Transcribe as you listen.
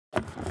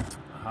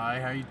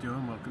Hi, how you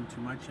doing? Welcome to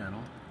my channel.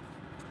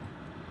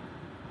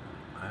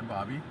 I'm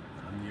Bobby.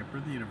 I'm the Emperor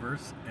of the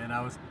Universe, and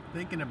I was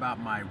thinking about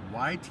my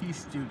YT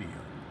Studio,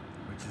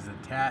 which is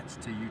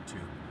attached to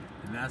YouTube,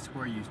 and that's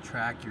where you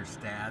track your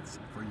stats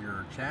for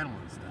your channel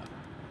and stuff.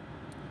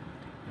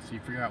 And so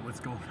you figure out what's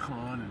going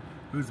on and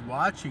who's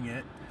watching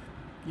it.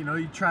 You know,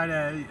 you try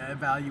to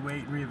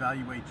evaluate and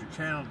reevaluate your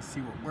channel to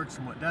see what works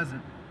and what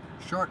doesn't.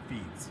 Short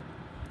feeds.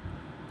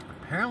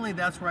 Apparently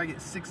that's where I get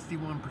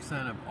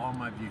 61% of all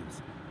my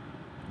views.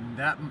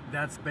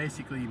 That's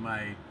basically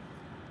my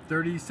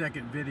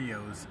 30-second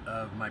videos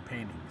of my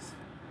paintings.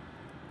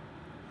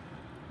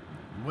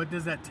 What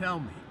does that tell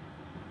me?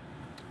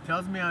 It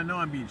tells me I know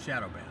I'm being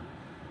shadow banned,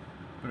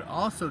 but it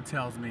also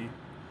tells me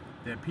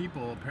that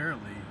people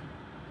apparently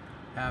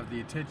have the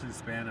attention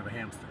span of a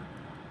hamster.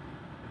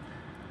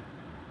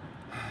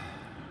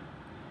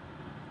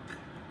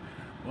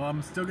 Well,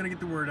 I'm still gonna get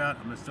the word out.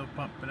 I'm gonna still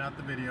pumping out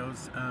the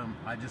videos.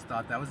 I just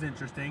thought that was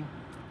interesting.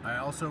 I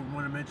also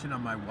want to mention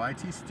on my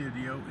YT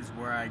Studio is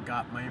where I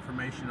got my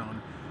information on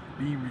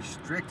being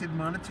restricted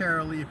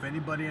monetarily. If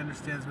anybody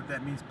understands what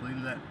that means, please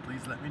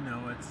let me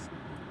know.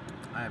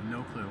 I have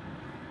no clue.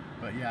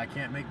 But yeah, I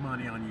can't make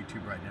money on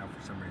YouTube right now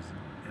for some reason.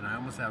 And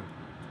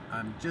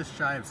I'm just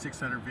shy of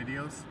 600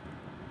 videos.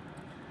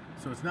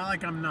 So it's not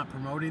like I'm not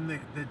promoting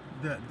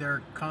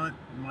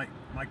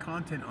my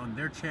content on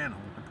their channel.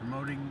 I'm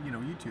promoting, you know,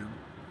 YouTube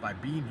by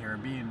being here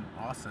and being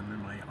awesome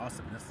in my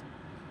awesomeness.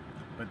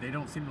 But they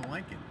don't seem to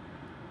like it.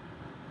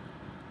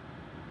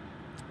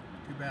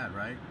 Too bad,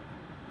 right?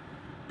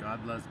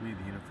 God loves me,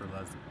 the universe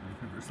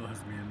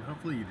loves me, and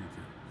hopefully you do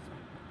too.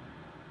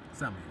 So,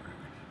 some of you,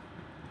 anyway.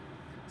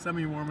 Some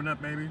of you warming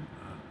up, maybe.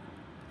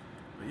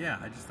 But yeah,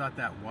 I just thought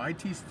that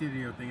YT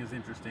Studio thing is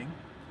interesting.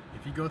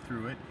 If you go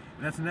through it,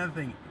 and that's another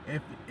thing.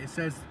 If it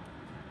says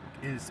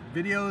is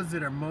videos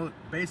that are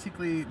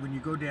basically when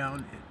you go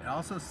down, it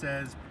also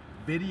says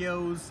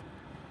videos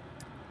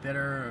that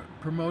are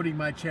promoting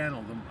my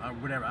channel,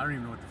 whatever. I don't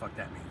even know what the fuck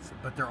that means,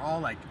 but they're all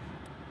like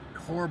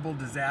horrible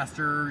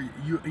disaster,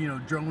 you know,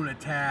 drone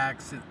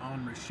attacks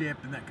on the ship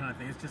and that kind of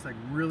thing. It's just like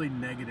really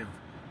negative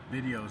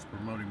videos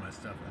promoting my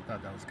stuff. I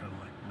thought that was kind of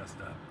like messed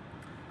up.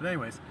 But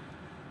anyways,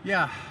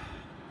 yeah,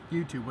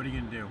 YouTube, what are you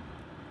gonna do?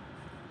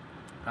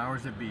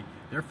 Powers that be,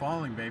 they're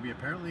falling, baby.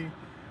 Apparently,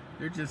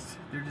 they're just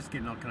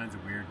getting all kinds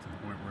of weird to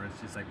the point where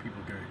it's just like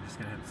people are just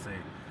gonna have to say,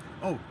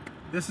 "Oh,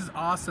 this is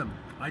awesome.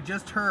 I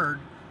just heard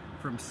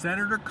from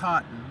Senator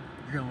Cotton,"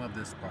 you're gonna love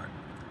this part.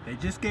 They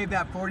just gave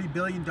that $40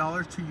 billion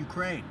to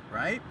Ukraine,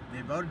 right?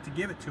 They voted to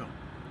give it to them.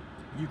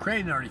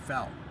 Ukraine already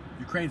fell.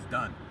 Ukraine's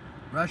done.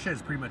 Russia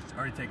has pretty much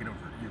already taken over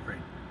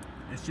Ukraine.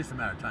 It's just a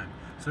matter of time.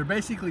 So they're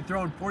basically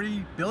throwing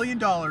 $40 billion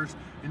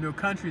into a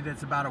country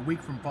that's about a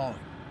week from falling.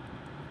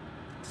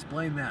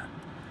 Explain that.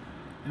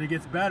 And it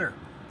gets better.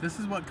 This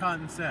is what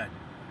Cotton said.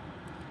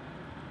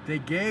 They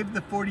gave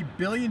the $40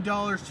 billion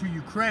to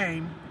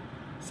Ukraine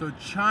so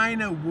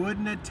China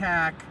wouldn't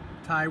attack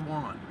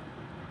Taiwan.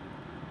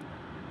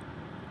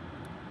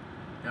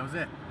 That was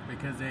it.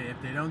 Because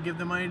if they don't give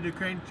the money to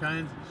Ukraine,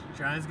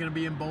 China's going to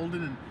be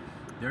emboldened and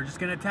they're just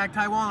going to attack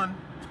Taiwan.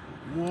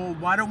 Well,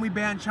 why don't we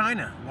ban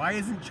China? Why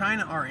isn't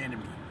China our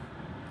enemy?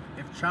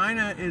 If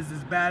China is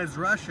as bad as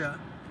Russia,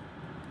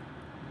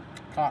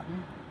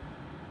 Cotton,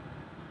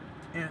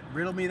 and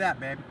riddle me that,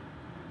 babe.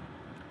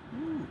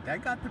 Ooh,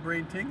 that got the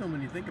brain tingling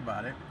when you think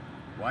about it.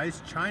 Why is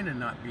China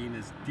not being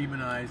as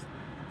demonized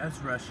as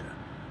Russia?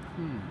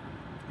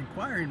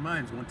 Inquiring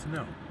minds want to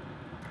know.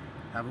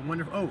 Have a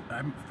wonderful... Oh,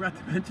 I forgot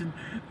to mention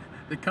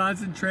the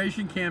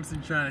concentration camps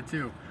in China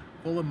too,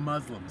 full of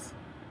Muslims.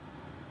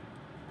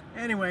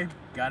 Anyway,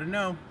 gotta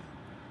know.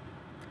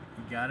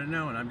 You gotta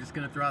know, and I'm just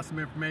gonna throw out some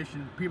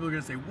information. People are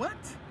gonna say, "What?"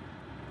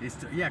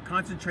 Yeah,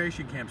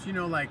 concentration camps. You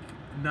know, like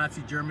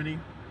Nazi Germany.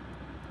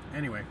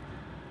 Anyway,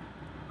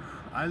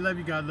 I love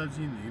you. God loves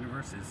you. And the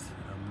universe is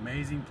an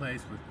amazing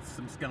place with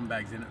some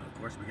scumbags in it. Of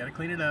course, we gotta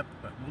clean it up,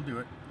 but we'll do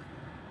it.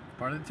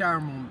 Part of the tower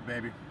moment,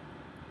 baby.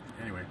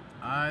 Anyway,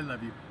 I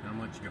love you, and I'm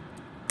gonna let you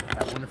go.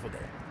 Have a wonderful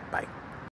day. Bye.